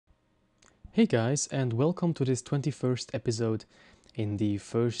Hey guys, and welcome to this 21st episode in the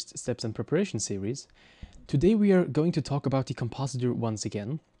First Steps and Preparation series. Today we are going to talk about the compositor once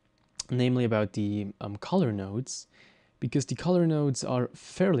again, namely about the color nodes, because the color nodes are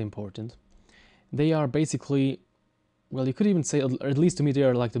fairly important. They are basically, well, you could even say, or at least to me, they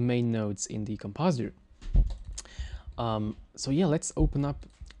are like the main nodes in the compositor. So yeah, let's open up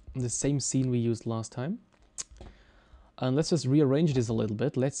the same scene we used last time. And let's just rearrange this a little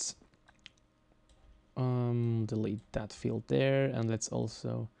bit. Let's delete that field there, and let's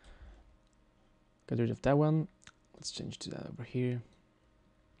also get rid of that one. Let's change to that over here.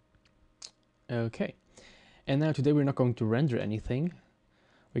 Okay, and now today we're not going to render anything.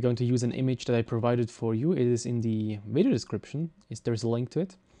 We're going to use an image that I provided for you. It is in the video description. There's a link to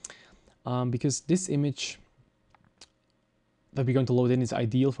it, because this image that we're going to load in is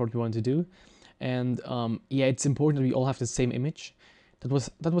ideal for what we want to do. And yeah, it's important that we all have the same image.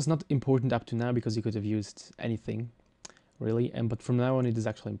 That was not important up to now because you could have used anything, really. But from now on, it is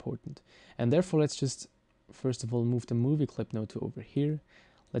actually important. And therefore, let's just first of all move the movie clip node to over here.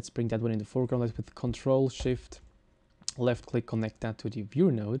 Let's bring that one in the foreground. Let's with Control Shift left click connect that to the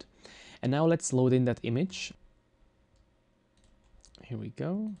viewer node. And now let's load in that image. Here we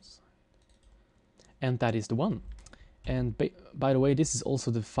go. And that is the one. And by the way, this is also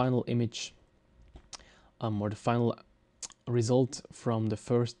the final image, or the final result from the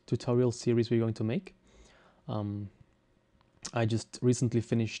first tutorial series we're going to make. I just recently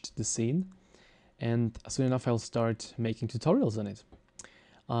finished the scene, and soon enough I'll start making tutorials on it.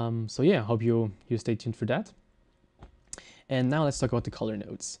 So yeah, hope you stay tuned for that. And now let's talk about the color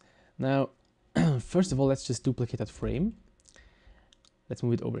nodes. Now, first of all, let's just duplicate that frame. Let's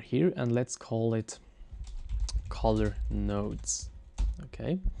move it over here and let's call it color nodes.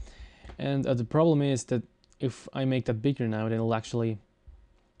 Okay. And the problem is that if I make that bigger now, then it'll actually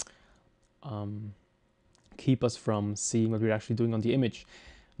keep us from seeing what we're actually doing on the image.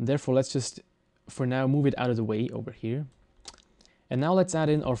 And therefore, let's just, for now, move it out of the way over here. And now let's add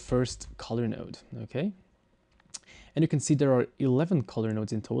in our first color node, okay? And you can see there are 11 color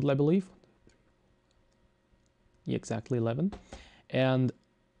nodes in total, I believe. Yeah, exactly 11. And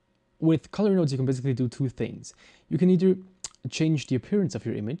with color nodes, you can basically do two things. You can either change the appearance of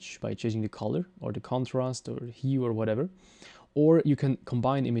your image by changing the color or the contrast or hue or whatever, or you can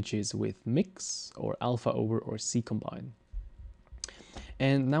combine images with mix or alpha over or C combine.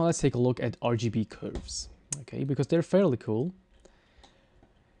 And now let's take a look at RGB curves, okay, because they're fairly cool.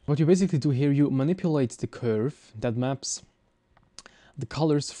 What you basically do here, you manipulate the curve that maps the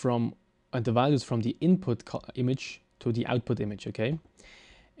colors from and the values from the input image to the output image, okay?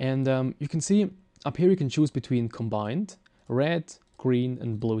 And you can see up here you can choose between combined, red, green,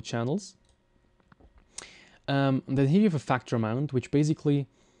 and blue channels. Then here you have a factor amount, which basically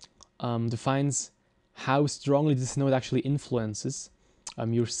defines how strongly this node actually influences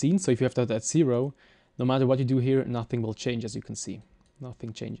your scene. So if you have that at 0, no matter what you do here, nothing will change, as you can see.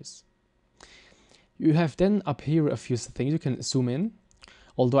 Nothing changes. You have then up here a few things. You can zoom in,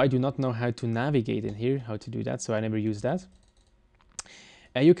 although I do not know how to navigate in here, how to do that, so I never use that.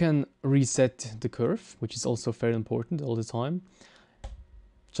 You can reset the curve, which is also very important all the time.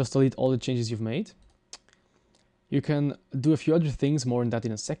 Just delete all the changes you've made. You can do a few other things, more on that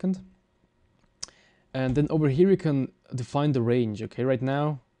in a second. And then over here you can define the range, okay? Right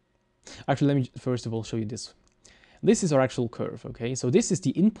now, actually let me first of all show you this. This is our actual curve, okay? So this is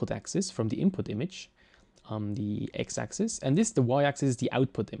the input axis from the input image, the x-axis, and this, the y-axis, is the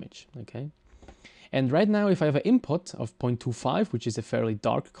output image, okay? And right now, if I have an input of 0.25, which is a fairly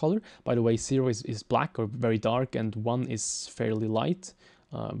dark color, by the way, 0 is black or very dark, and 1 is fairly light,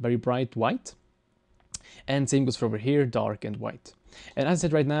 very bright white. And same goes for over here, dark and white. And as I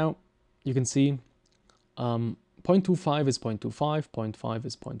said right now, you can see 0.25 is 0.25, 0.5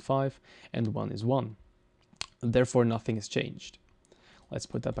 is 0.5, and 1 is 1. Therefore, nothing has changed. Let's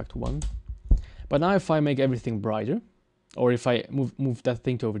put that back to 1. But now if I make everything brighter, or if I move that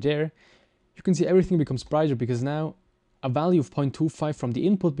thing to over there, you can see everything becomes brighter because now a value of 0.25 from the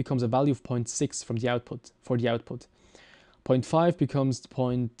input becomes a value of 0.6 from the output, for the output. 0.5 becomes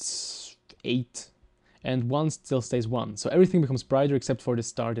 0.8, and 1 still stays 1. So everything becomes brighter except for the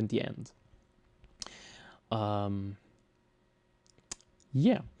start and the end.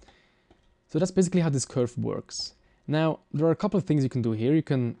 Yeah. So that's basically how this curve works. Now, there are a couple of things you can do here. You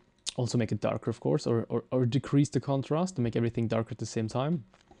can also make it darker, of course, or decrease the contrast to make everything darker at the same time.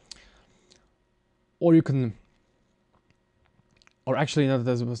 Or you can, or actually, no,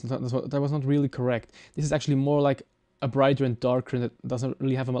 that was not really correct. This is actually more like a brighter and darker, and it doesn't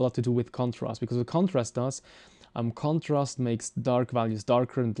really have a lot to do with contrast, because what contrast does, Contrast makes dark values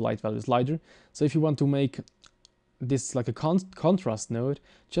darker and light values lighter. So if you want to make this like a contrast node,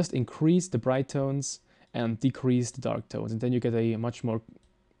 just increase the bright tones and decrease the dark tones, and then you get a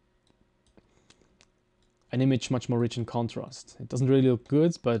an image much more rich in contrast. It doesn't really look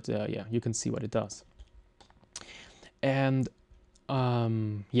good, but yeah, you can see what it does. And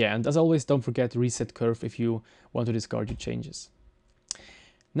yeah, and as always, don't forget reset curve if you want to discard your changes.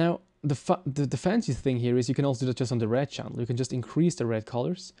 Now, the fancy thing here is you can also do that just on the red channel. You can just increase the red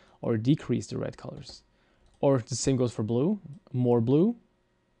colors or decrease the red colors. Or the same goes for blue, more blue,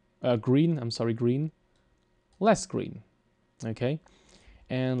 green, less green, okay?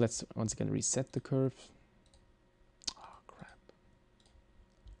 And let's once again reset the curve. Oh, crap.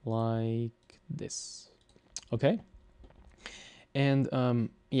 Like this, okay? And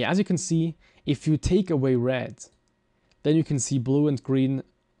yeah, as you can see, if you take away red, then you can see blue and green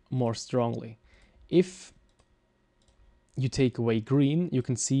more strongly. If you take away green, you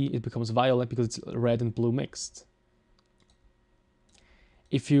can see it becomes violet because it's red and blue mixed.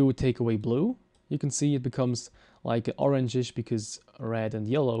 If you take away blue, you can see it becomes like orangish because red and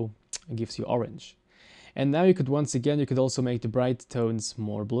yellow gives you orange. And now you could you could also make the bright tones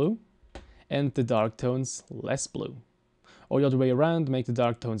more blue and the dark tones less blue. Or the other way around, make the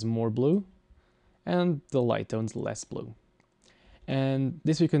dark tones more blue and the light tones less blue. And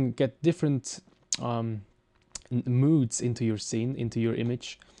this way you can get different moods into your scene, into your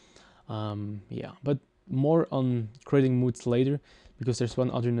image. Yeah, but more on creating moods later, because there's one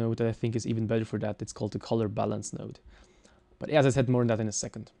other node that I think is even better for that. It's called the color balance node. But as I said, more on that in a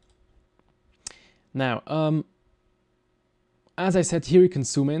second. Now, as I said, here you can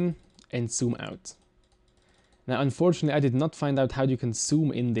zoom in and zoom out. Now, unfortunately, I did not find out how you can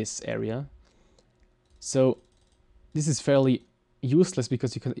zoom in this area. So this is fairly useless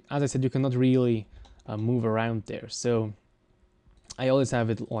because you can, as I said, you cannot really move around there. So I always have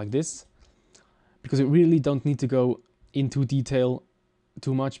it like this, because you really don't need to go into detail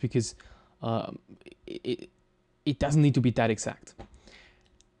too much, because it doesn't need to be that exact.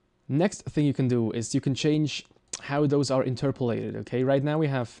 Next thing you can do is you can change how those are interpolated. Okay, right now we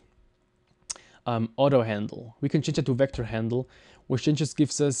have auto handle. We can change it to vector handle, which then just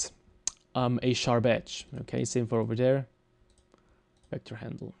gives us a sharp edge. Okay, same for over there, vector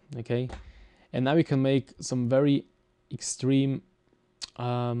handle. Okay, and now we can make some very extreme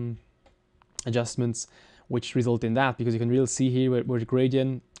adjustments which result in that, because you can really see here where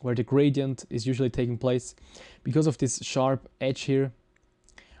the gradient is usually taking place. Because of this sharp edge here,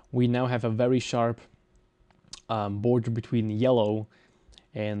 we now have a very sharp border between yellow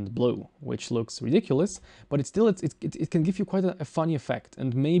and blue, which looks ridiculous, but it can give you quite a funny effect,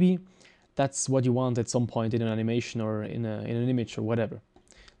 and maybe that's what you want at some point in an animation or in an image or whatever.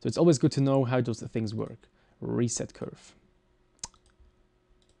 So it's always good to know how those things work. Reset curve.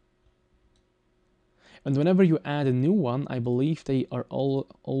 And whenever you add a new one, I believe they are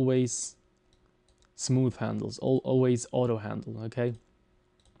always smooth handles, always auto handle, okay?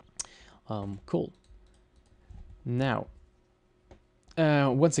 Cool. Now,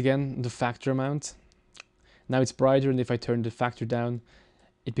 once again, the factor amount. Now it's brighter, and if I turn the factor down,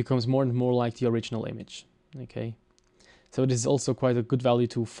 it becomes more and more like the original image, okay? So this is also quite a good value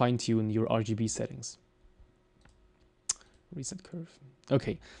to fine-tune your RGB settings. Reset curve.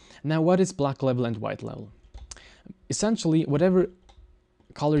 Okay, now what is black level and white level? Essentially, whatever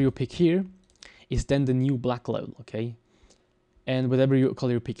color you pick here is then the new black level, okay? And whatever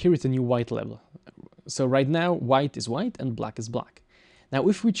color you pick here is the new white level. So right now, white is white and black is black. Now,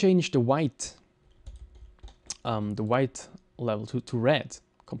 if we change the white level to red,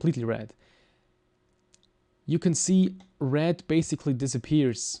 completely red, you can see red basically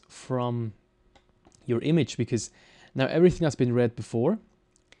disappears from your image, because now everything that's been red before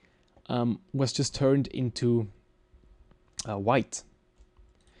was just turned into white.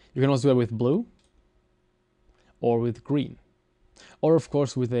 You can also do it with blue or with green, or of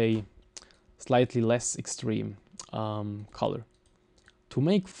course with a slightly less extreme color to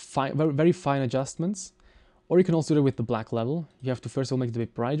make very fine adjustments. Or you can also do it with the black level. You have to first of all make it a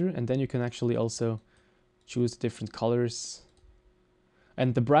bit brighter, and then you can actually also choose different colors.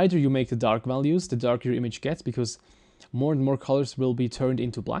 And the brighter you make the dark values, the darker your image gets, because more and more colors will be turned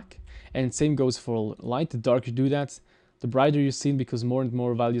into black. And same goes for light. The darker you do that, the brighter your scene, because more and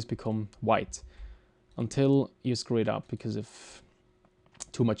more values become white, until you screw it up because of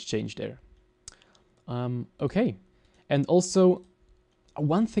too much change there. Okay, and also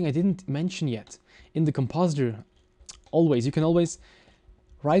one thing I didn't mention yet, in the compositor, you can always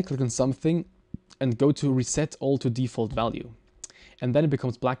right click on something and go to reset all to default value, and then it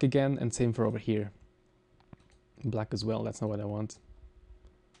becomes black again, and same for over here. black as well. That's not what I want.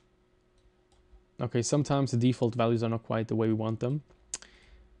 Okay, sometimes the default values are not quite the way we want them.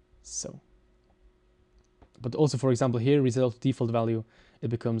 So, but also, for example, here, result default value, it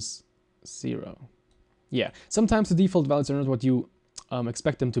becomes 0. Yeah, sometimes the default values are not what you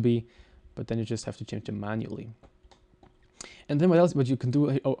expect them to be, but then you just have to change them manually. And then what you can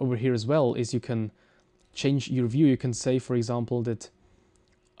do over here as well is you can change your view. You can say, for example, that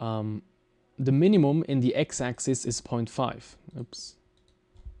the minimum in the x-axis is 0.5. Oops,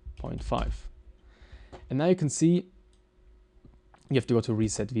 0.5. And now you can see, you have to go to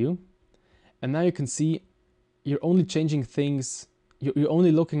reset view. And now you can see you're only changing things, you're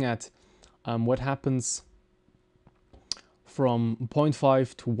only looking at what happens from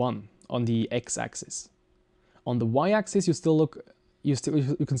 0.5 to 1 on the x-axis. On the y-axis, you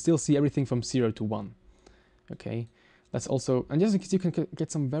can still see everything from 0 to 1. Okay, that's also, and just you can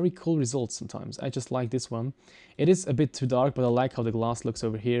get some very cool results sometimes. I just like this one. It is a bit too dark, but I like how the glass looks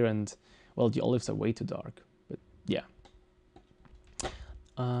over here, and well, the olives are way too dark. But yeah.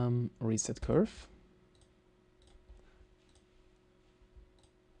 Reset curve.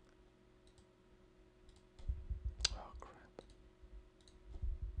 Oh crap.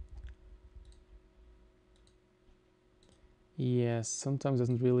 Yes, sometimes it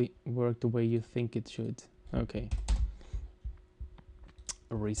doesn't really work the way you think it should. Okay.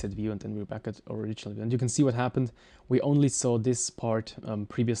 A reset view, and then we're back at original view. And you can see what happened. We only saw this part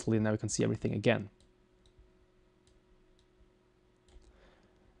previously, and now we can see everything again.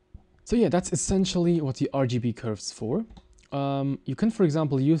 So yeah, that's essentially what the RGB curve's for. You can, for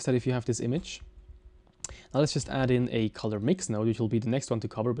example, use that if you have this image. Now let's just add in a color mix node, which will be the next one to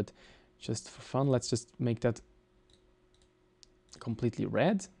cover, but just for fun, let's just make that completely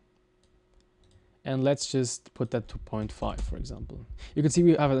red. And let's just put that to 0.5, for example. You can see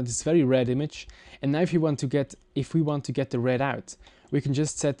we have this very red image. And now if we want to get the red out, we can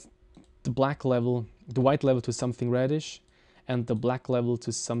just set the black level, the white level to something reddish, and the black level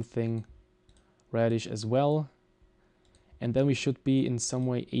to something reddish as well. And then we should be in some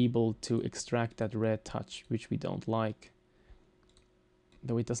way able to extract that red touch, which we don't like.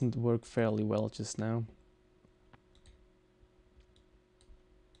 Though it doesn't work fairly well just now.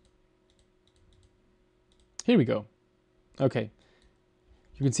 Here we go. Okay.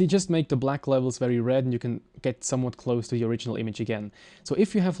 You can see, just make the black levels very red and you can get somewhat close to the original image again. So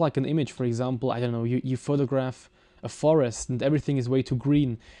if you have like an image, for example, I don't know, you photograph a forest and everything is way too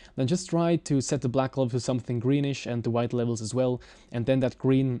green, then just try to set the black level to something greenish and the white levels as well. And then that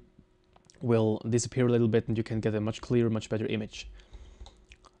green will disappear a little bit and you can get a much clearer, much better image.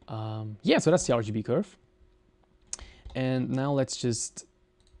 Yeah, so that's the RGB curve. And now let's just,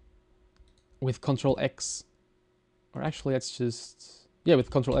 with Control X, or actually let's just, yeah, with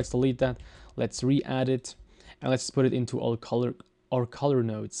Control X delete that. Let's re-add it and let's put it into our color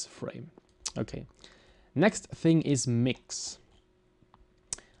nodes frame. Okay. Next thing is mix.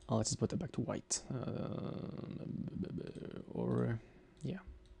 Let's just put that back to white. Or yeah,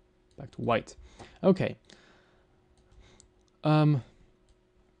 back to white. Okay.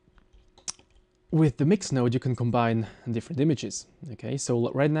 With the mix node, you can combine different images. Okay, so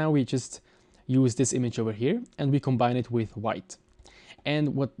right now we just use this image over here and we combine it with white.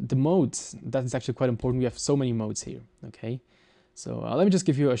 And what the modes, that is actually quite important. We have so many modes here. Okay, so let me just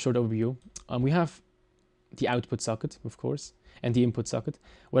give you a short overview. We have the output socket, of course, and the input socket,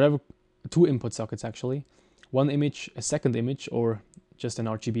 whatever, two input sockets actually, one image, a second image, or just an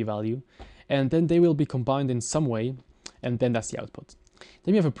RGB value, and then they will be combined in some way, and then that's the output.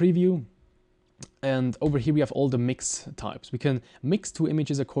 Then we have a preview, and over here we have all the mix types. We can mix two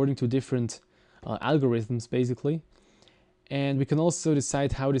images according to different algorithms, basically, and we can also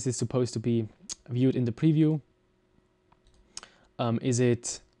decide how this is supposed to be viewed in the preview.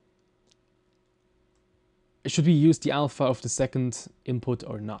 Should we use the alpha of the second input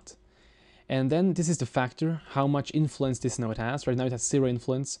or not? And then this is the factor, how much influence this node has. Right now it has 0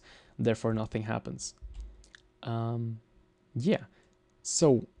 influence, therefore nothing happens. Yeah,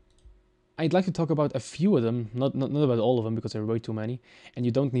 so I'd like to talk about a few of them, not about all of them because there are way too many, and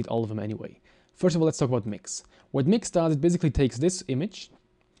you don't need all of them anyway. First of all, let's talk about mix. What mix does, it basically takes this image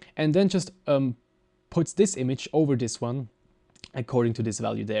and then just puts this image over this one according to this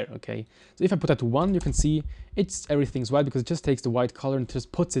value there, okay? So if I put that to 1, you can see everything's white because it just takes the white color and just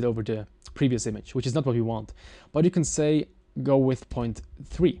puts it over the previous image, which is not what we want. But you can say go with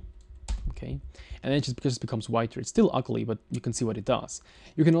 0.3, okay? And then it just becomes whiter. It's still ugly, but you can see what it does.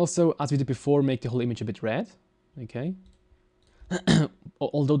 You can also, as we did before, make the whole image a bit red, okay?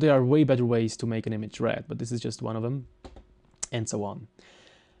 Although there are way better ways to make an image red, but this is just one of them, and so on.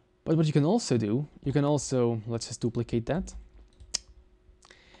 But what you can also do, you can also, let's just duplicate that.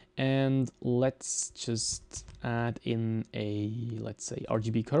 And let's just add in a, let's say,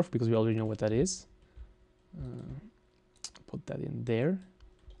 RGB curve, because we already know what that is. Put that in there,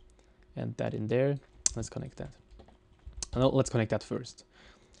 and that in there. Let's connect that. And let's connect that first,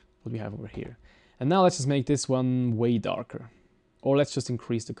 what we have over here. And now let's just make this one way darker. Or let's just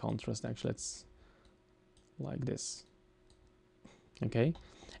increase the contrast, actually. Let's, like this. Okay.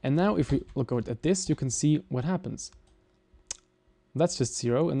 And now if we look at this, you can see what happens. That's just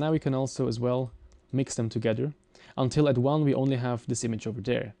 0, and now we can also as well mix them together until at 1 we only have this image over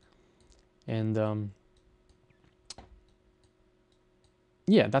there. And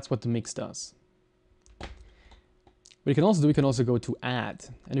yeah, that's what the mix does. What you can also do, we can also go to add,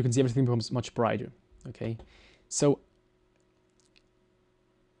 and you can see everything becomes much brighter. Okay, so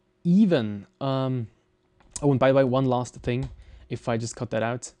even oh, and by the way, one last thing, if I just cut that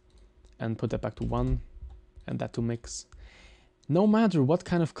out and put that back to 1 and that to mix, no matter what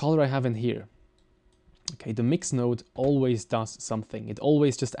kind of color I have in here, okay, the mix node always does something. It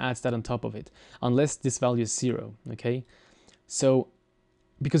always just adds that on top of it, unless this value is 0, okay? So,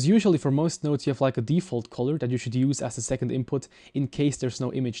 because usually for most nodes you have like a default color that you should use as a second input in case there's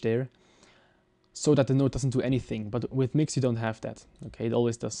no image there, so that the node doesn't do anything. But with mix you don't have that, okay? It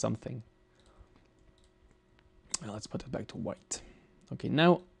always does something. Now let's put it back to white. Okay,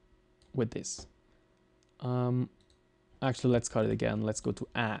 now with this. Actually, let's cut it again. Let's go to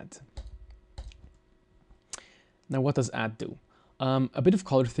add. Now, what does add do? A bit of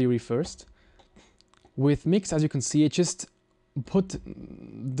color theory first. With mix, as you can see, it just put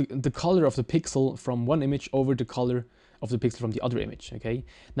the color of the pixel from one image over the color of the pixel from the other image, okay?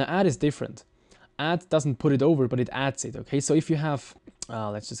 Now, add is different. Add doesn't put it over, but it adds it, okay? So if you have,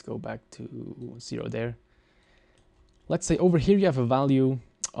 let's just go back to 0 there. Let's say over here you have a value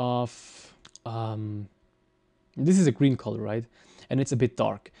of, this is a green color, right? And it's a bit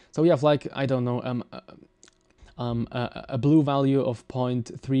dark. So we have like, I don't know, a blue value of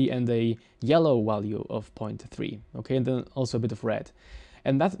 0.3 and a yellow value of 0.3, okay? And then also a bit of red.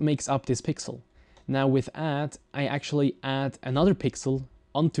 And that makes up this pixel. Now with add, I actually add another pixel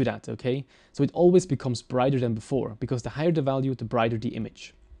onto that, okay? So it always becomes brighter than before, because the higher the value, the brighter the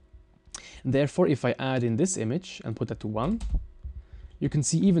image. And therefore, if I add in this image and put that to 1, you can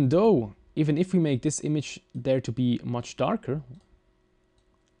see even if we make this image there to be much darker,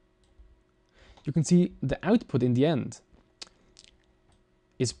 you can see the output in the end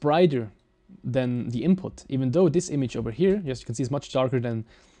is brighter than the input, even though this image over here, yes, you can see is much darker than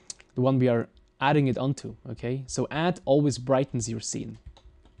the one we are adding it onto, okay? So add always brightens your scene.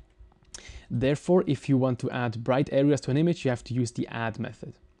 Therefore, if you want to add bright areas to an image, you have to use the add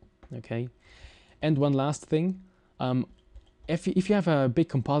method, okay? And one last thing, if you have a big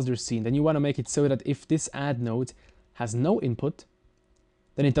compositor scene, then you want to make it so that if this add node has no input,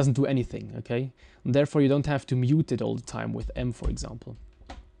 then it doesn't do anything, okay? And therefore, you don't have to mute it all the time with M, for example.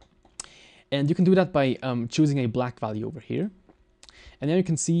 And you can do that by choosing a black value over here. And now you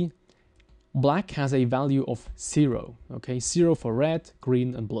can see black has a value of 0, okay? 0 for red,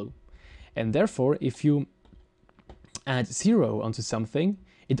 green, and blue. And therefore, if you add 0 onto something,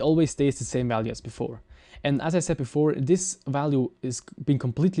 it always stays the same value as before. And as I said before, this value is being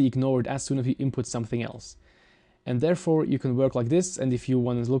completely ignored as soon as you input something else. And therefore, you can work like this. And if you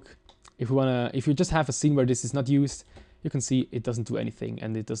want to look, if you just have a scene where this is not used, you can see it doesn't do anything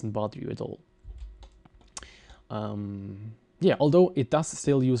and it doesn't bother you at all. Yeah, although it does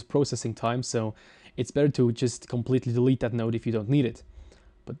still use processing time, so it's better to just completely delete that node if you don't need it.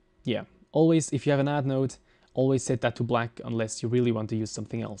 But yeah, always, if you have an add node, always set that to black unless you really want to use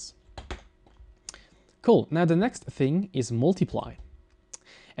something else. Cool, now the next thing is multiply.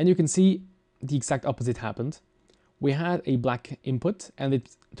 And you can see the exact opposite happened. We had a black input and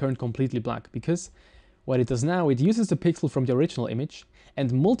it turned completely black, because what it does now, it uses the pixel from the original image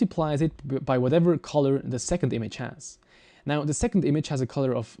and multiplies it by whatever color the second image has. Now the second image has a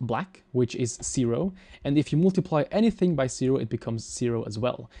color of black, which is 0, and if you multiply anything by 0, it becomes 0 as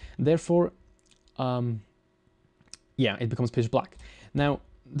well. Therefore, yeah, it becomes pitch black. Now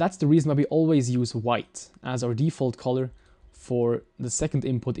that's the reason why we always use white as our default color for the second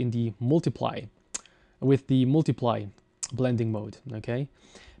input in the multiply, with the multiply blending mode, okay?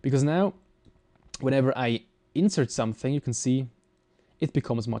 Because now, whenever I insert something, you can see it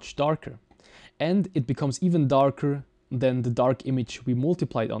becomes much darker. And it becomes even darker than the dark image we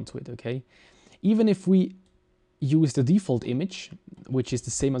multiplied onto it, okay? Even if we use the default image, which is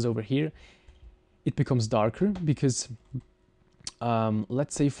the same as over here, it becomes darker because,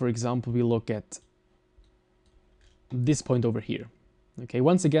 let's say, for example, we look at this point over here, Okay,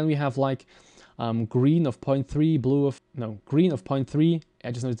 once again we have like green of 0.3, blue of, no, green of 0.3,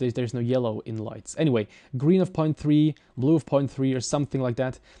 I just noticed there's no yellow in lights. Anyway, green of 0.3, blue of 0.3 or something like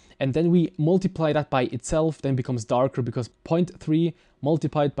that. And then we multiply that by itself, then becomes darker because 0.3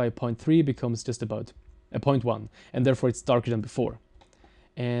 multiplied by 0.3 becomes just about a 0.1, and therefore it's darker than before.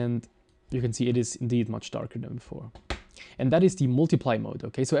 And you can see it is indeed much darker than before. And that is the multiply mode,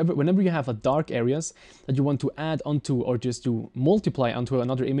 okay? So whenever you have a dark areas that you want to add onto or just to multiply onto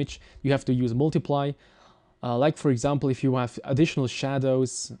another image, you have to use multiply. Like for example, if you have additional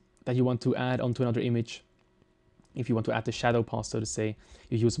shadows that you want to add onto another image, if you want to add the shadow path, so to say,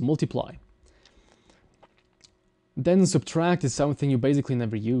 you use multiply. Then subtract is something you basically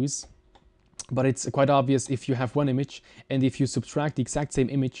never use, but it's quite obvious if you have one image and if you subtract the exact same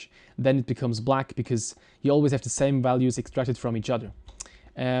image, then it becomes black because you always have the same values extracted from each other.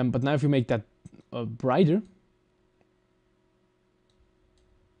 But now if you make that brighter,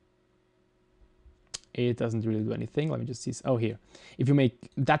 it doesn't really do anything. Let me just see. Oh, here. If you make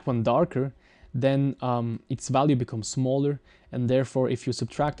that one darker, then its value becomes smaller, and therefore if you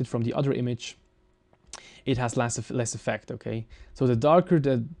subtract it from the other image, it has less effect, okay? So the darker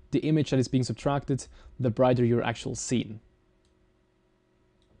the image that is being subtracted, the brighter your actual scene.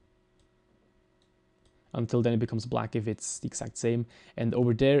 Until then it becomes black if it's the exact same. And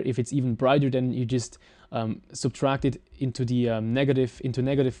over there, if it's even brighter, then you just subtract it into the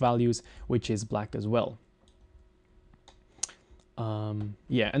negative values, which is black as well.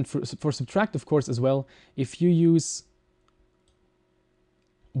 Yeah, and for subtract, of course, as well, if you use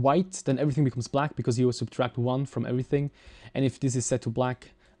white, then everything becomes black because you subtract 1 from everything. And if this is set to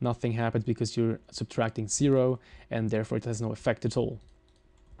black, nothing happens because you're subtracting 0, and therefore it has no effect at all.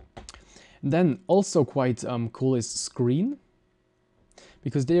 Then also quite cool is screen,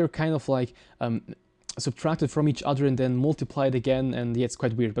 because they are kind of like subtracted from each other and then multiplied again, and yeah, it's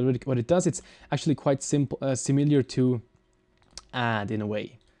quite weird. But what it does, it's actually quite simple, similar to add in a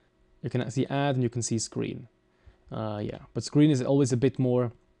way. You can see add and you can see screen. Yeah, but screen is always a bit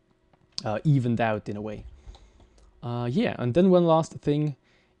more evened out in a way. Yeah, and then one last thing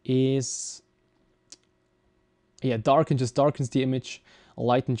is, yeah, darken just darkens the image,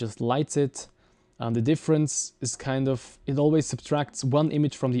 lighten just lights it. The difference is kind of, it always subtracts one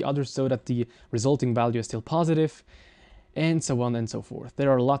image from the other so that the resulting value is still positive, and so on and so forth.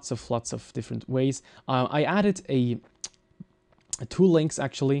 There are lots of different ways. I added two links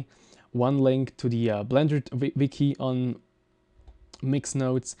actually. One link to the Blender wiki on mix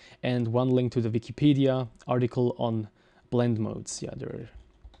nodes, and one link to the Wikipedia article on blend modes. Yeah, there,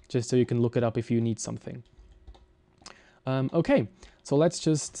 just so you can look it up if you need something. Okay, so let's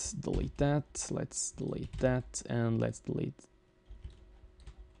just delete that. Let's delete that, and let's delete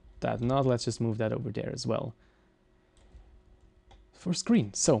that node. Let's just move that over there as well for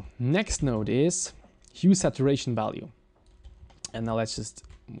screen. So next node is hue saturation value, and now let's just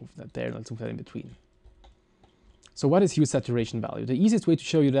move that there. Let's move that in between. So what is hue saturation value? The easiest way to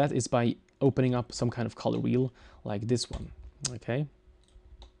show you that is by opening up some kind of color wheel like this one. Okay,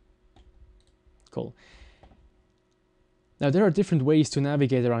 cool. Now there are different ways to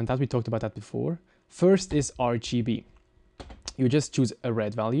navigate around that. We talked about that before. First is RGB. You just choose a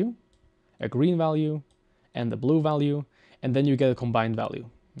red value, a green value, and a blue value, and then you get a combined value.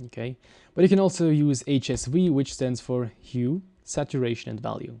 Okay, but you can also use HSV, which stands for hue, saturation, and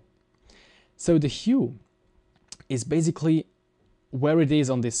value. So the hue is basically where it is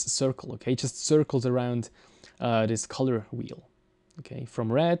on this circle. Okay, it just circles around this color wheel. Okay,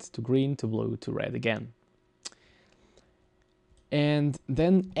 from red to green to blue to red again. And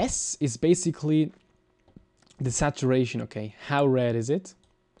then S is basically the saturation. Okay, how red is it,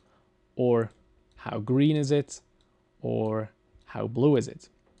 or how green is it, or how blue is it?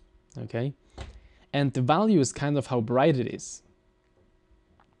 Okay, and the value is kind of how bright it is,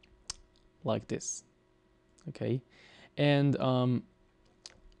 like this. Okay, and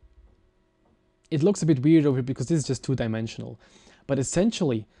it looks a bit weird over here because this is just two-dimensional, but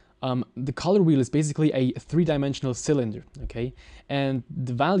essentially the color wheel is basically a three-dimensional cylinder. Okay, and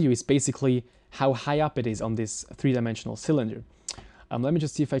the value is basically how high up it is on this three-dimensional cylinder. Let me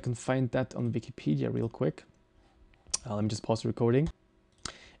just see if I can find that on Wikipedia real quick. Let me just pause the recording,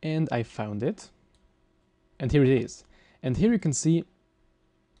 and I found it, and here it is. And here you can see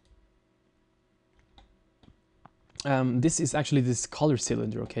this is actually this color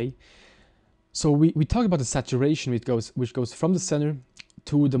cylinder. Okay, so we talked about the saturation, which goes from the center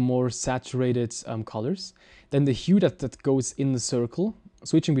to the more saturated colors, then the hue that goes in the circle,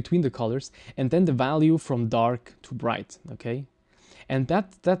 switching between the colors, and then the value from dark to bright. Okay, and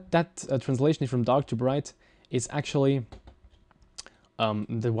that translation from dark to bright is actually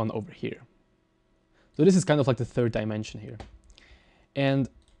the one over here. So this is kind of like the third dimension here. And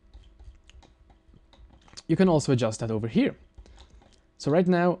you can also adjust that over here. So right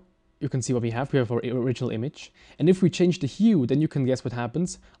now, you can see what we have. We have our original image. And if we change the hue, then you can guess what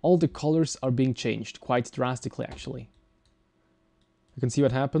happens. All the colors are being changed, quite drastically actually. You can see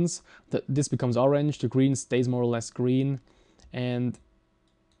what happens. This becomes orange, the green stays more or less green. And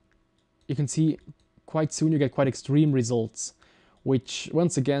you can see quite soon you get quite extreme results, which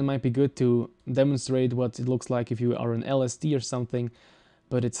once again might be good to demonstrate what it looks like if you are on LSD or something,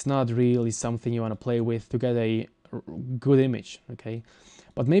 but it's not really something you want to play with to get a good image, okay?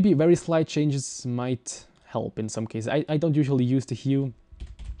 But maybe very slight changes might help in some cases. I don't usually use the hue,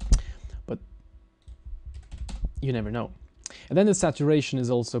 but you never know. And then the saturation is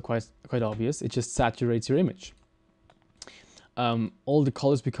also quite obvious. It just saturates your image. All the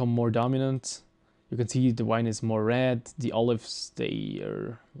colors become more dominant. You can see the wine is more red, the olives, they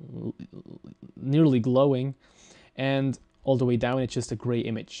are nearly glowing, and all the way down it's just a gray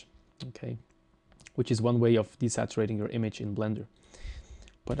image, okay? Which is one way of desaturating your image in Blender.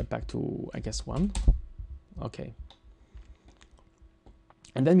 Put it back to, I guess, 1. Okay.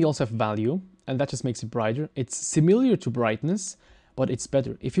 And then we also have value, and that just makes it brighter. It's similar to brightness, but it's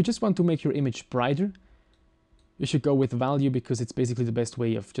better. If you just want to make your image brighter, you should go with value because it's basically the best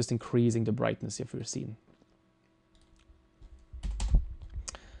way of just increasing the brightness of your scene.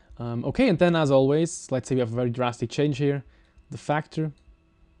 Okay, and then as always, let's say we have a very drastic change here. The factor,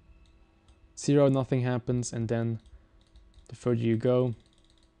 0, nothing happens, and then the further you go,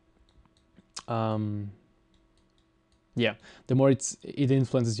 yeah, the more it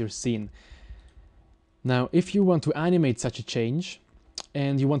influences your scene. Now, if you want to animate such a change,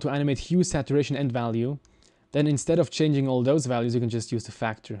 and you want to animate hue, saturation, and value, then instead of changing all those values, you can just use the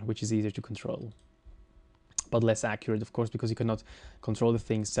factor, which is easier to control. But less accurate, of course, because you cannot control the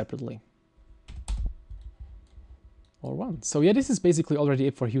things separately. Or 1. So yeah, this is basically already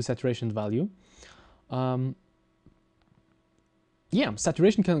it for hue, saturation, and value. Yeah,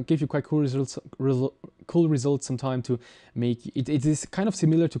 saturation can give you quite cool results sometime to make it. It is kind of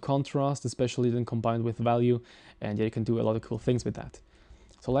similar to contrast, especially then combined with value, and yeah, you can do a lot of cool things with that.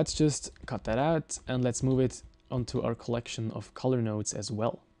 So let's just cut that out and let's move it onto our collection of color nodes as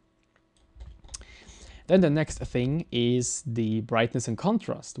well. Then the next thing is the brightness and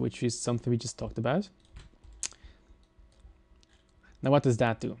contrast, which is something we just talked about. Now what does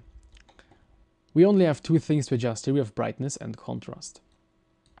that do? We only have 2 things to adjust here. We have brightness and contrast.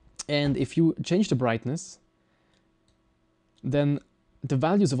 And if you change the brightness, then the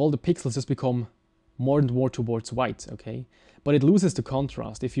values of all the pixels just become more and more towards white, okay? But it loses the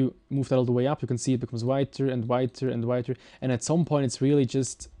contrast. If you move that all the way up, you can see it becomes whiter and whiter and whiter, and at some point it's really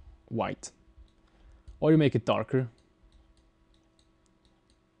just white. Or you make it darker.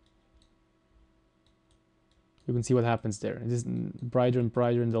 You can see what happens there. It is brighter and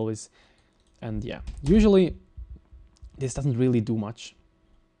brighter and always, and yeah. Usually this doesn't really do much,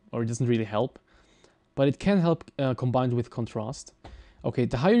 or it doesn't really help, but it can help combined with contrast. Okay,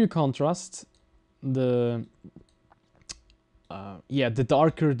 the higher your contrast, the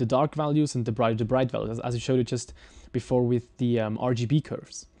dark values and the bright values, as I showed you just before with the RGB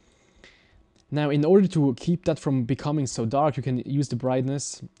curves. Now, in order to keep that from becoming so dark, you can use the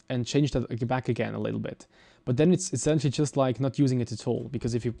brightness and change that back again a little bit. But then it's essentially just like not using it at all,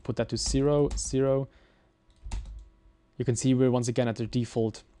 because if you put that to 0, 0, you can see we're once again at the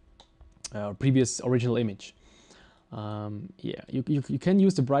default previous original image. Yeah, you can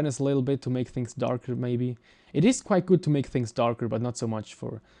use the brightness a little bit to make things darker maybe. It is quite good to make things darker, but not so much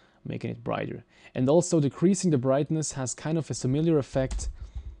for making it brighter. And also decreasing the brightness has kind of a similar effect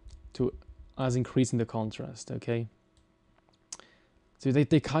to as increasing the contrast, okay? So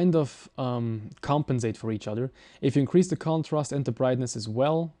they kind of compensate for each other. If you increase the contrast and the brightness as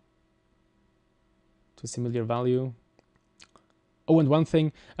well to a similar value. Oh, and one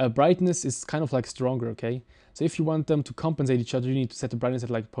thing, brightness is kind of like stronger, okay? So if you want them to compensate each other, you need to set the brightness at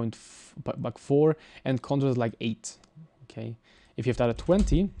like 0.4 and contrast at like 8, okay? If you have that at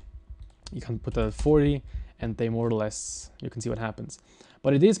 20, you can put that at 40 and they more or less, you can see what happens.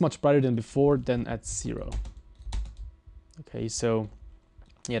 But it is much brighter than before than at 0. Okay, so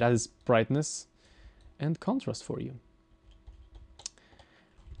yeah, that is brightness and contrast for you.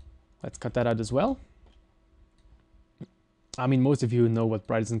 Let's cut that out as well. I mean, most of you know what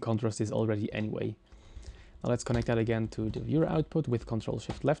brightness and contrast is already anyway. Now let's connect that again to the viewer output with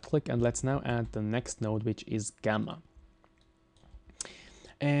Ctrl-Shift-Left click, and let's now add the next node, which is gamma.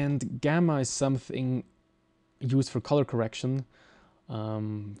 And gamma is something used for color correction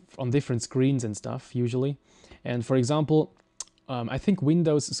on different screens and stuff, usually. And for example, I think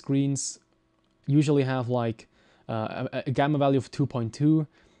Windows screens usually have like a gamma value of 2.2,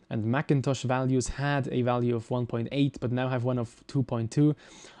 and Macintosh values had a value of 1.8, but now have one of 2.2.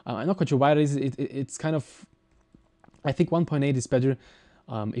 I'm not quite sure why it is. It's kind of, I think 1.8 is better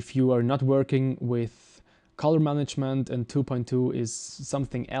if you are not working with color management, and 2.2 is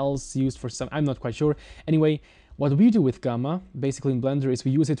something else used for some, I'm not quite sure. Anyway, what we do with gamma, basically in Blender, is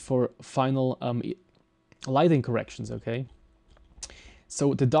we use it for final lighting corrections, okay?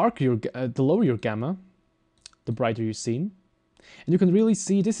 So the darker the lower your gamma, the brighter your scene. And you can really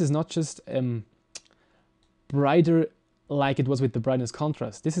see this is not just brighter like it was with the brightness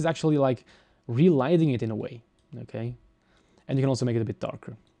contrast. This is actually like relighting it in a way, okay? And you can also make it a bit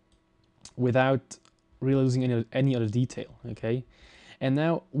darker without really losing any other detail, okay? And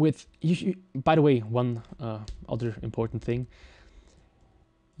now with, by the way, one other important thing,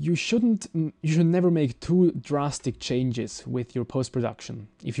 you should never make too drastic changes with your post-production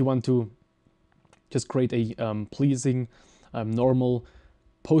if you want to just create a pleasing, normal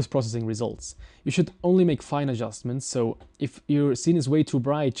post-processing results. You should only make fine adjustments. So if your scene is way too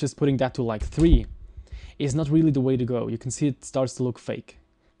bright, just putting that to like 3 is not really the way to go. You can see it starts to look fake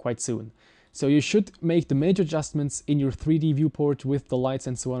quite soon. So you should make the major adjustments in your 3D viewport with the lights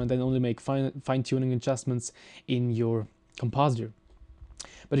and so on, and then only make fine-tuning adjustments in your compositor.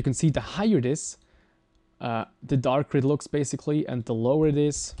 But you can see the higher it is, the darker it looks basically, and the lower it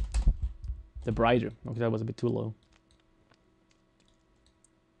is, the brighter. Okay, that was a bit too low.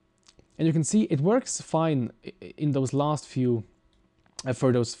 And you can see it works fine in those last few,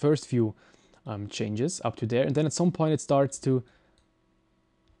 for those first few changes up to there, and then at some point it starts to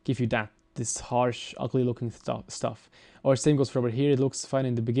give you this harsh, ugly looking stuff. Or same goes for over here, it looks fine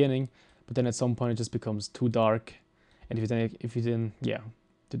in the beginning, but then at some point it just becomes too dark, and if you then yeah,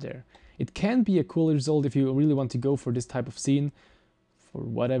 to there. It can be a cool result if you really want to go for this type of scene, for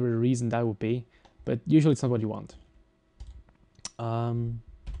whatever reason that would be, but usually it's not what you want.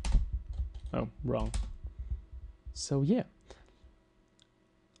 Oh, wrong. So yeah.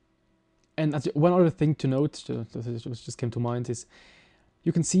 And one other thing to note, that just came to mind, is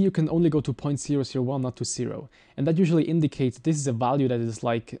you can see you can only go to 0.001, not to 0. And that usually indicates this is a value that is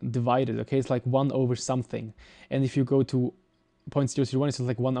like divided, okay? It's like 1 over something. And if you go to 0.001, it's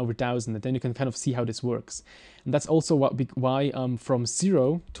like 1 over 1,000, and then you can kind of see how this works. And that's also why from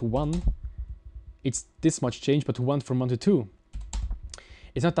 0 to 1, it's this much change, but from 1 to 2,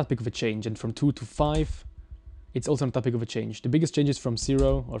 it's not that big of a change. And from 2 to 5, it's also not that big of a change. The biggest change is from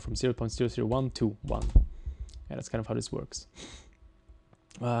 0, or from 0.001 to 1. Yeah, that's kind of how this works.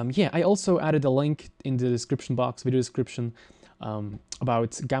 Yeah, I also added a link in the description box, video description,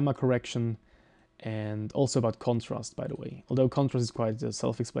 about gamma correction, and also about contrast, by the way. Although contrast is quite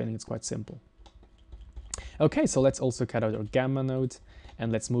self-explaining, it's quite simple. Okay, so let's also cut out our gamma node,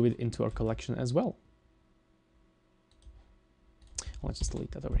 and let's move it into our collection as well. Let's just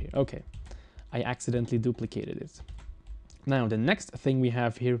delete that over here. Okay, I accidentally duplicated it. Now, the next thing we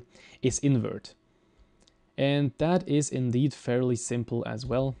have here is invert. And that is indeed fairly simple as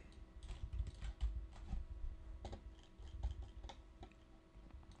well.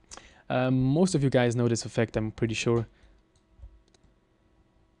 Most of you guys know this effect, I'm pretty sure.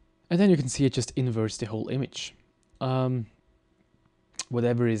 And then you can see it just inverts the whole image.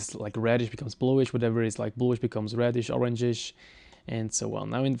 Whatever is like reddish becomes bluish, whatever is like bluish becomes reddish, orangish, and so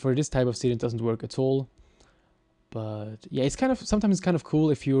on. Now, for this type of scene, it doesn't work at all. But yeah, it's kind of, sometimes it's kind of cool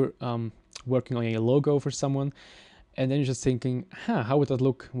if you're working on a logo for someone, and then you're just thinking, how would that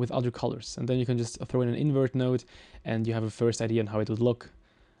look with other colors? And then you can just throw in an invert node, and you have a first idea on how it would look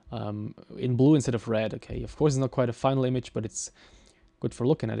in blue instead of red. Okay, of course it's not quite a final image, but it's good for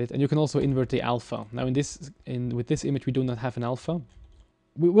looking at it. And you can also invert the alpha. Now with this image we do not have an alpha.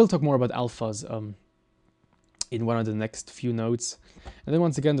 We will talk more about alphas in one of the next few nodes. And then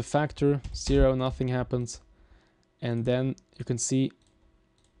once again the factor 0, nothing happens. And then you can see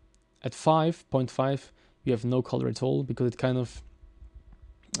at 5.5 you have no color at all, because it kind of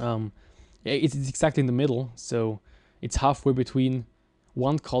it's exactly in the middle, so it's halfway between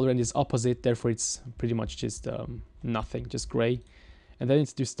one color and its opposite, therefore it's pretty much just nothing, just gray. And then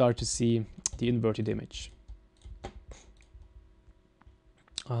you start to see the inverted image.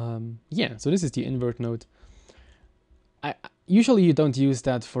 Yeah, so this is the invert node. Usually you don't use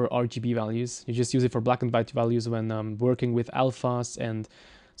that for RGB values, you just use it for black and white values when working with alphas and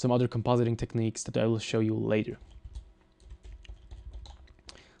some other compositing techniques that I will show you later.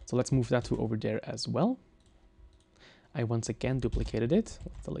 So let's move that to over there as well. I once again duplicated it,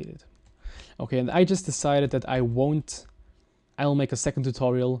 delete it. Okay, and I just decided that I'll make a second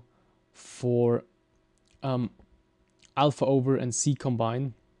tutorial for alpha over and C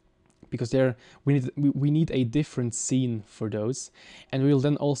combine, because we need a different scene for those. And we'll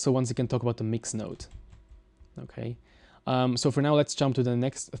then also once again talk about the mix node. Okay, so for now let's jump to the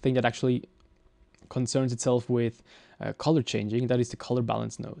next thing that actually concerns itself with color changing. That is the color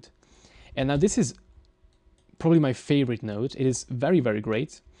balance node. And now this is probably my favorite node. It is very, very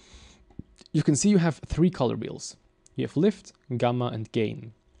great. You can see you have 3 color wheels. You have lift, gamma, and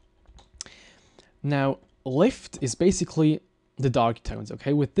gain. Now, lift is basically the dark tones,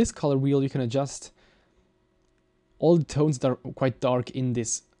 okay? With this color wheel, you can adjust all the tones that are quite dark in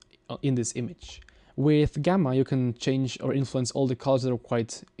this image. With gamma, you can change or influence all the colors that are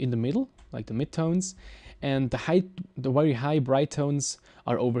quite in the middle, like the midtones, and the very high bright tones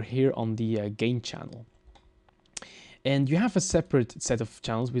are over here on the gain channel. And you have a separate set of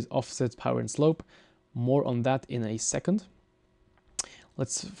channels with offset, power, and slope. More on that in a second.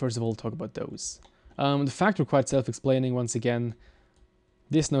 Let's first of all talk about those. The factor quite self-explaining once again.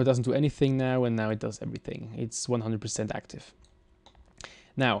 This node doesn't do anything now, and now it does everything. It's 100% active.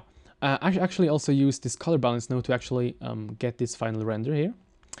 Now, I actually also use this color balance node to actually get this final render here.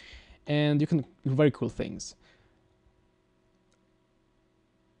 And you can do very cool things.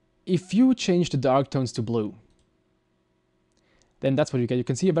 If you change the dark tones to blue, then that's what you get. You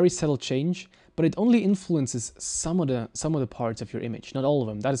can see a very subtle change, but it only influences some of the parts of your image, not all of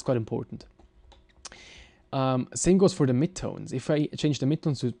them. That is quite important. Same goes for the midtones. If I change the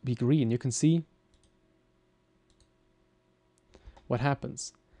midtones to be green, you can see what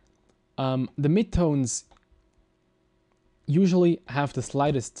happens. The midtones usually have the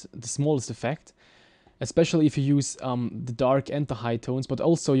smallest effect, especially if you use the dark and the high tones, but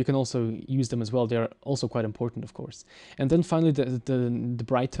also you can also use them as well. They're also quite important, of course. And then finally, the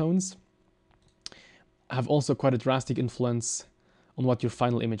bright tones have also quite a drastic influence on what your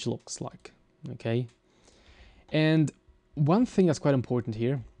final image looks like, okay? And one thing that's quite important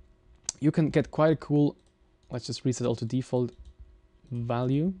here, you can get quite a cool, let's just reset all to default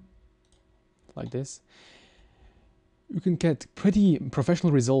value, like this. You can get pretty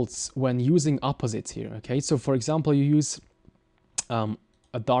professional results when using opposites here, okay? So for example, you use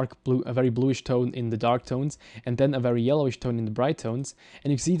a dark blue, a very bluish tone in the dark tones, and then a very yellowish tone in the bright tones,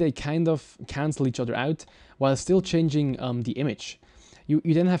 and you see they kind of cancel each other out while still changing the image.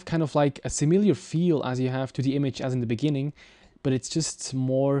 You then have kind of like a similar feel as you have to the image as in the beginning, but it's just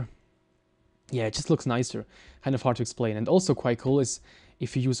more, yeah, it just looks nicer. Kind of hard to explain. And also quite cool is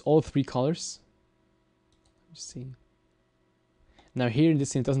if you use all 3 colors. Let's see. Now here in this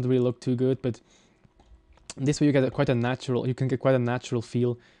scene it doesn't really look too good, but this way you can get quite a natural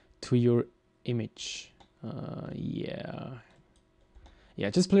feel to your image. Yeah,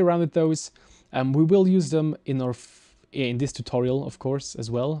 just play around with those. We will use them in this tutorial, of course,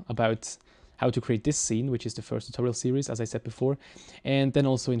 as well, about how to create this scene, which is the first tutorial series, as I said before, and then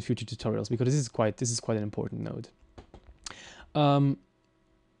also in future tutorials, because this is quite an important node.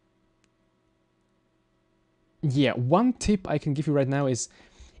 Yeah, one tip I can give you right now is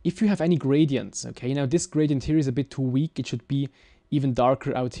if you have any gradients, okay, now this gradient here is a bit too weak, it should be even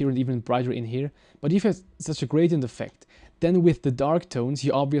darker out here and even brighter in here, but if you have such a gradient effect, then with the dark tones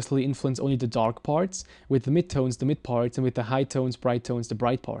you obviously influence only the dark parts, with the midtones the mid parts, and with the high tones, bright tones, the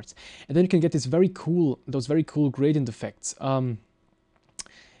bright parts, and then you can get those very cool gradient effects.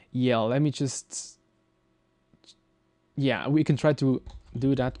 Yeah, let me just, yeah, we can try to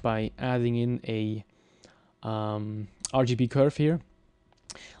do that by adding in a RGB curve here.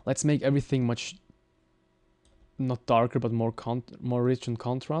 Let's make everything much not darker but more rich in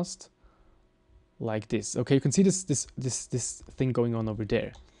contrast, like this. Okay, you can see this thing going on over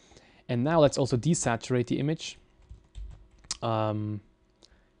there. And now let's also desaturate the image. Duration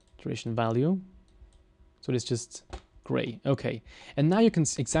value. So it's just gray. Okay, and now you can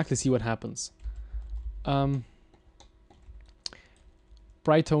exactly see what happens.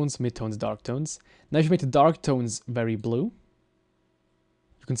 Bright tones, mid-tones, dark tones. Now if you make the dark tones very blue,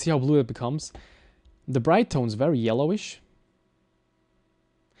 you can see how blue it becomes. The bright tones very yellowish.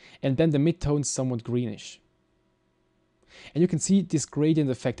 And then the mid-tones somewhat greenish. And you can see this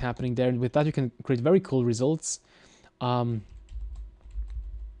gradient effect happening there, and with that you can create very cool results. No,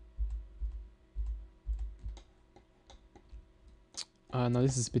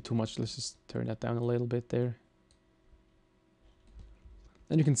 this is a bit too much. Let's just turn that down a little bit there.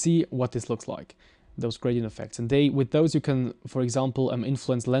 And you can see what this looks like, those gradient effects. And with those you can, for example,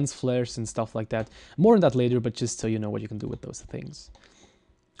 influence lens flares and stuff like that. More on that later, but just so you know what you can do with those things.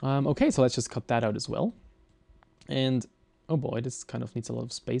 Okay, so let's just cut that out as well. And, oh boy, this kind of needs a lot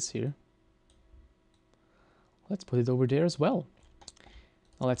of space here. Let's put it over there as well.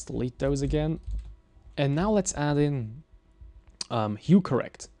 Now let's delete those again. And now let's add in hue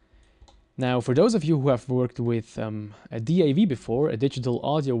correct. Now, for those of you who have worked with a DAW before, a digital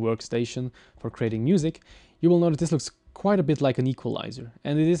audio workstation for creating music, you will notice this looks quite a bit like an equalizer,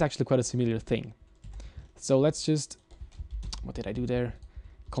 and it is actually quite a similar thing. So let's just, what did I do there?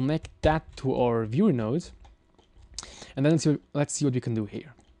 Connect that to our viewer node, and then let's see what we can do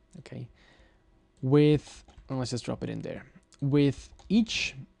here. Okay, let's just drop it in there. With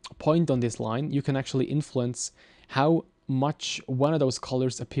each point on this line, you can actually influence how much one of those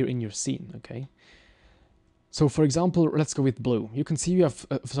colors appear in your scene. Okay, so for example, let's go with blue. You can see you have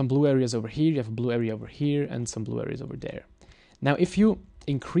some blue areas over here, you have a blue area over here, and some blue areas over there. Now, if you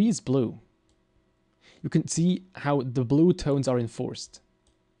increase blue, you can see how the blue tones are enforced.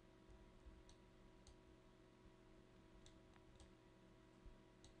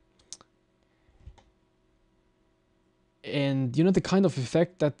 And you know, the kind of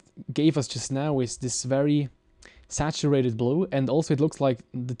effect that gave us just now is this very saturated blue, and also it looks like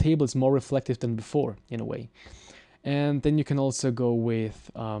the table is more reflective than before in a way. And then you can also go with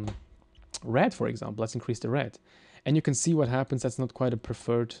red, for example. Let's increase the red, and you can see what happens. That's not quite a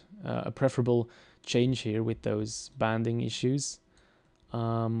preferable change here with those banding issues,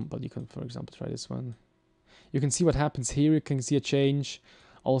 but you can, for example, try this one. You can see what happens here. You can see a change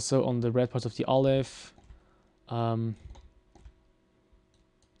also on the red part of the olive.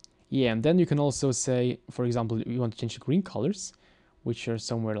 Yeah, and then you can also say, for example, you want to change the green colors, which are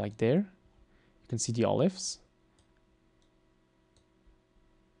somewhere like there. You can see the olives.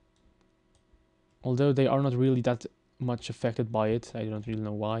 Although they are not really that much affected by it, I don't really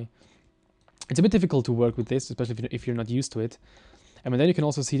know why. It's a bit difficult to work with this, especially if you're not used to it. And then you can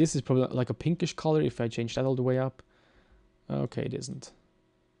also see this is probably like a pinkish color if I change that all the way up. Okay, it isn't.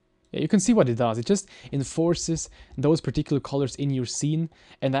 Yeah, you can see what it does. It just enforces those particular colors in your scene.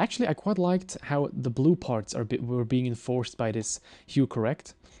 And actually, I quite liked how the blue parts were being enforced by this hue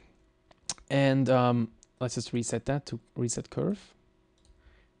correct. And let's just reset that to reset curve.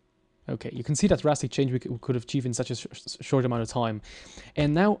 Okay, you can see that drastic change we could achieve in such a short amount of time.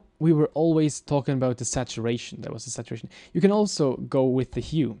 And now we were always talking about the saturation. That was the saturation. You can also go with the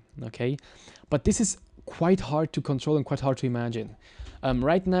hue, okay? But this is quite hard to control and quite hard to imagine.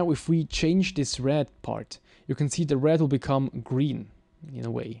 Right now, if we change this red part, you can see the red will become green in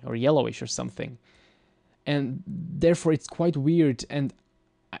a way, or yellowish or something. And therefore, it's quite weird. And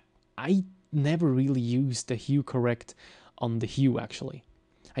I never really used the hue correct on the hue, actually.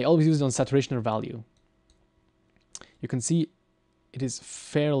 I always use it on saturation or value. You can see it is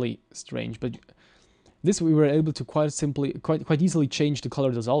fairly strange, but this we were able to quite easily change the color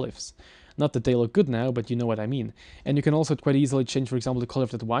of those olives. Not that they look good now, but you know what I mean. And you can also quite easily change, for example, the color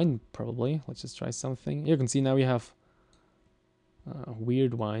of that wine, probably. Let's just try something. You can see now we have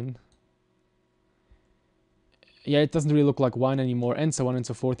weird wine. Yeah, it doesn't really look like wine anymore, and so on and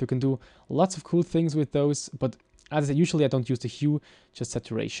so forth. You can do lots of cool things with those, but as I said, usually I don't use the hue, just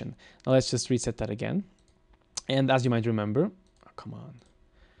saturation. Now let's just reset that again. And as you might remember, oh, come on.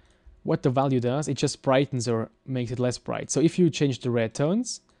 What the value does, it just brightens or makes it less bright. So if you change the red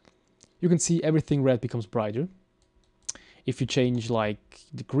tones, you can see everything red becomes brighter. If you change like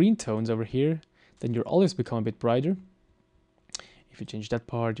the green tones over here, then your olives become a bit brighter. If you change that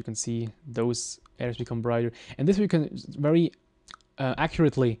part, you can see those areas become brighter. And this way you can very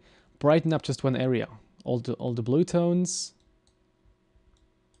accurately brighten up just one area. All the blue tones,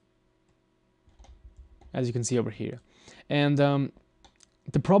 as you can see over here. And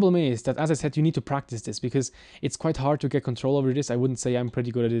the problem is that, as I said, you need to practice this because it's quite hard to get control over this. I wouldn't say I'm pretty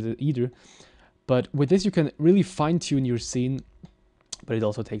good at it either. But with this, you can really fine-tune your scene, but it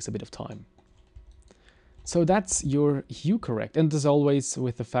also takes a bit of time. So that's your hue correct. And as always,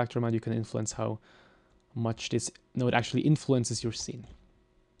 with the factor amount, you can influence how much this node actually influences your scene.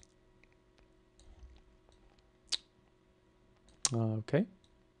 Okay.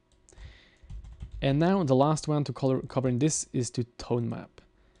 And now the last one to cover in this is to tone map.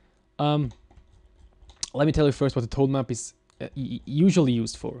 Let me tell you first what the tone map is usually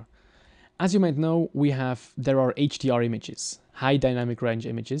used for. As you might know, there are HDR images, high dynamic range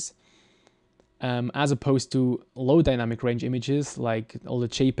images, as opposed to low dynamic range images like all the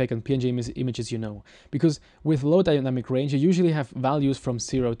JPEG and PNG images you know. Because with low dynamic range, you usually have values from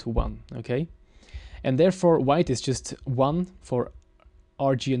 0 to 1, okay? And therefore, white is just 1 for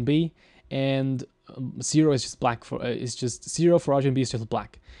RG and B, and 0 is just black is just 0 for RG and B is just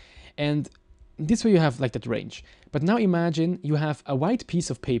black. And this way you have like that range. But now imagine you have a white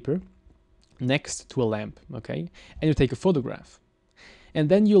piece of paper next to a lamp, okay? And you take a photograph. And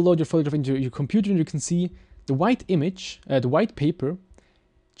then you load your photograph into your computer and you can see the white image, the white paper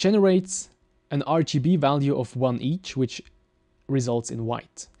generates an RGB value of 1 each, which results in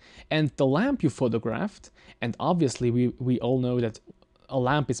white. And the lamp you photographed, and obviously we all know that a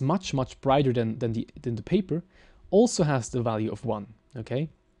lamp is much brighter than the paper, also has the value of 1. Okay,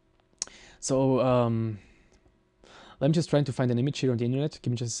 so let me just try to find an image here on the internet.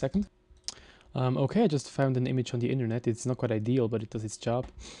 Give me just a second. Okay, I just found an image on the internet. It's not quite ideal, but it does its job.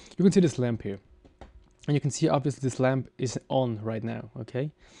 You can see this lamp here. And you can see obviously this lamp is on right now,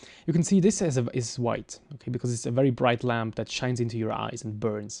 okay? You can see this is white, okay, because it's a very bright lamp that shines into your eyes and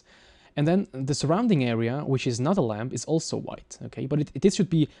burns. And then the surrounding area, which is not a lamp, is also white, okay? But this should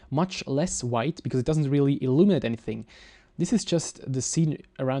be much less white because it doesn't really illuminate anything. This is just the scene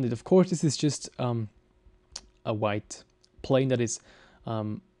around it. Of course, this is just a white plane that is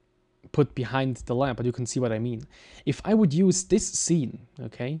put behind the lamp, but you can see what I mean. If I would use this scene,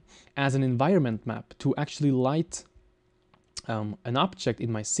 okay, as an environment map to actually light an object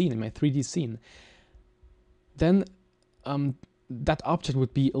in my scene, in my 3D scene, then that object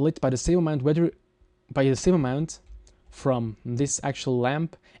would be lit by the same amount, from this actual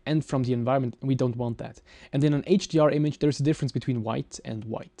lamp and from the environment. We don't want that. And in an HDR image, there's a difference between white and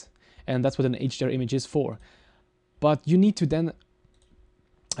white, and that's what an HDR image is for. But you need to then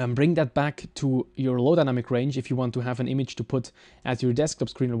bring that back to your low dynamic range if you want to have an image to put at your desktop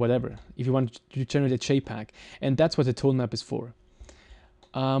screen or whatever, if you want to generate a JPEG, and that's what the tone map is for.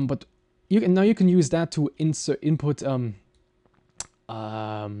 But now you can use that to input an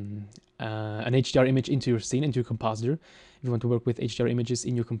HDR image into your scene, into your compositor, if you want to work with HDR images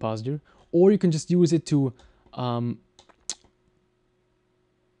in your compositor, or you can just use it to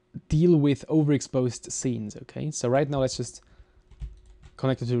deal with overexposed scenes, okay? So right now let's just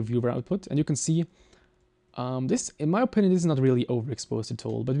connected to the viewer output, and you can see this, in my opinion, this is not really overexposed at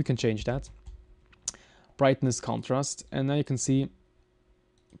all, but we can change that. Brightness, contrast, and now you can see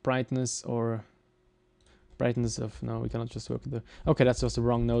brightness of, no, we cannot just work with the, okay, that's just the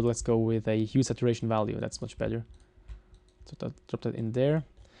wrong node. Let's go with a hue saturation value. That's much better. So drop that in there.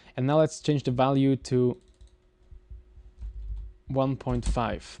 And now let's change the value to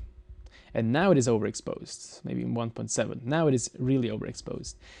 1.5. And now it is overexposed, maybe 1.7. Now it is really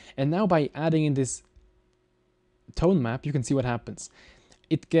overexposed. And now by adding in this tone map, you can see what happens.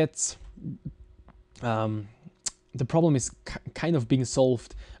 It gets, the problem is kind of being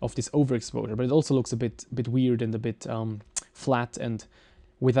solved of this overexposure, but it also looks a bit weird and a bit flat and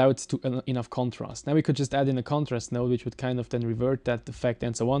without enough contrast. Now we could just add in a contrast node, which would kind of then revert that effect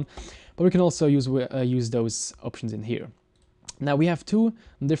and so on. But we can also use those options in here. Now we have two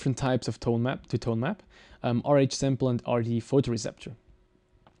different types of tone map, RH simple and RD photoreceptor.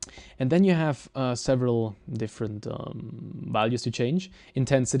 And then you have several different values to change.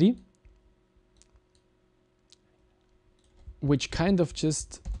 Intensity, which kind of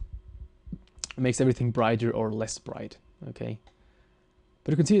just makes everything brighter or less bright, okay?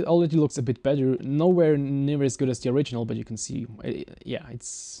 But you can see it already looks a bit better, nowhere near as good as the original, but you can see, yeah,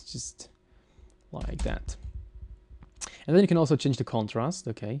 it's just like that. And then you can also change the contrast,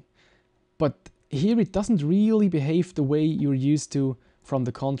 okay? But here it doesn't really behave the way you're used to from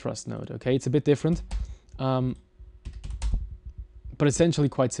the contrast node, okay? It's a bit different, but essentially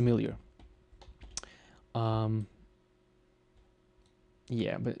quite similar.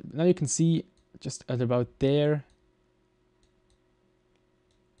 Yeah, but now you can see just at about there,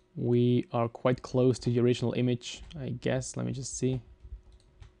 we are quite close to the original image, I guess. Let me just see.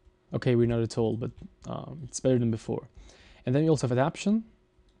 Okay, we're not at all, but it's better than before. And then we also have adaptation.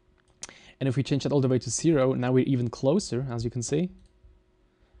 And if we change that all the way to 0, now we're even closer, as you can see.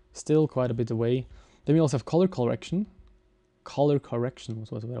 Still quite a bit away. Then we also have color correction. Color correction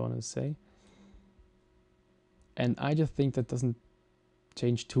was what I wanted to say. And I just think that doesn't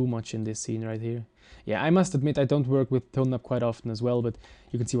change too much in this scene right here. Yeah, I must admit I don't work with tone map quite often as well, but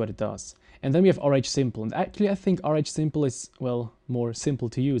you can see what it does. And then we have RH simple. And actually I think RH simple is, well, more simple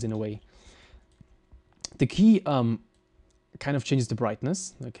to use in a way. The key kind of changes the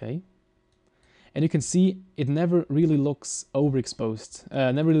brightness, okay? And you can see it never really looks overexposed,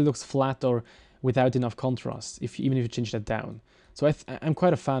 never really looks flat or without enough contrast, even if you change that down. So I'm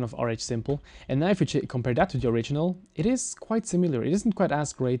quite a fan of RH simple. And now if you compare that to the original, it is quite similar. It isn't quite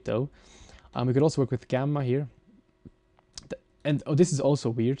as great though. We could also work with gamma here. And this is also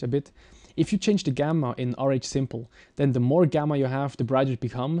weird a bit. If you change the gamma in RH simple, then the more gamma you have, the brighter it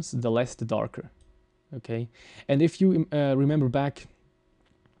becomes, the less the darker. Okay, and if you remember back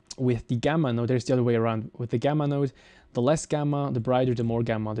with the gamma node, there's the other way around. With the gamma node, the less gamma, the brighter, the more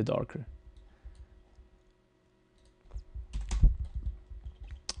gamma, the darker.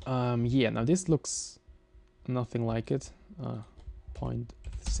 Yeah, now this looks nothing like it.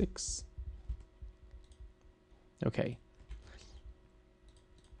 0.6. Okay,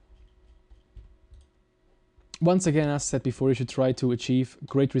 Once again, as said before, you should try to achieve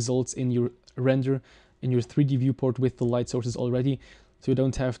great results in your render, in your 3D viewport with the light sources already, so you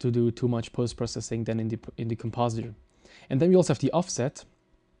don't have to do too much post-processing then in the compositor. And then we also have the offset.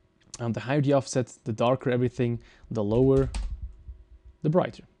 The higher the offset, the darker everything, the lower, the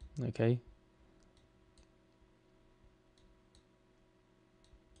brighter. Okay.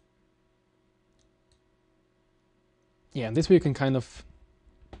 Yeah, and this way you can kind of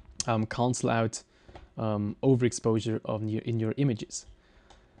cancel out overexposure in your images.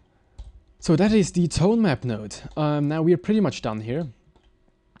 So that is the tone map node. Now we are pretty much done here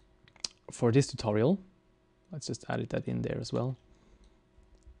for this tutorial. Let's just add that in there as well.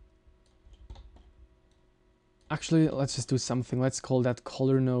 Actually, let's just do something. Let's call that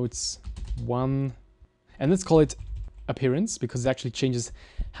color nodes 1. And let's call it appearance, because it actually changes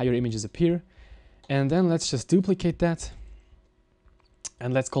how your images appear. And then let's just duplicate that.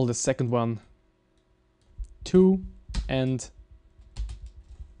 And let's call the second one 2 and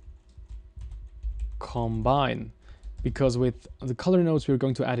combine. Because with the color nodes we're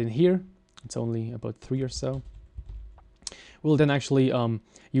going to add in here, it's only about 3 or so, we'll then actually,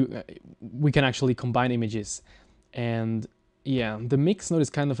 we can actually combine images. And yeah, the mix node is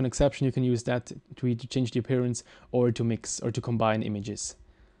kind of an exception. You can use that to either change the appearance or to mix or to combine images.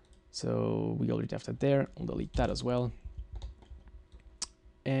 So we already have that there. I'll delete that as well.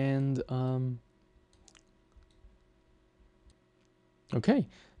 And okay,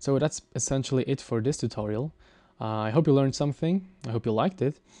 so that's essentially it for this tutorial. I hope you learned something. I hope you liked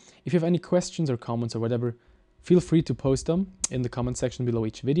it. If you have any questions or comments or whatever, feel free to post them in the comment section below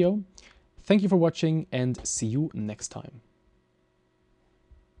each video. Thank you for watching and see you next time.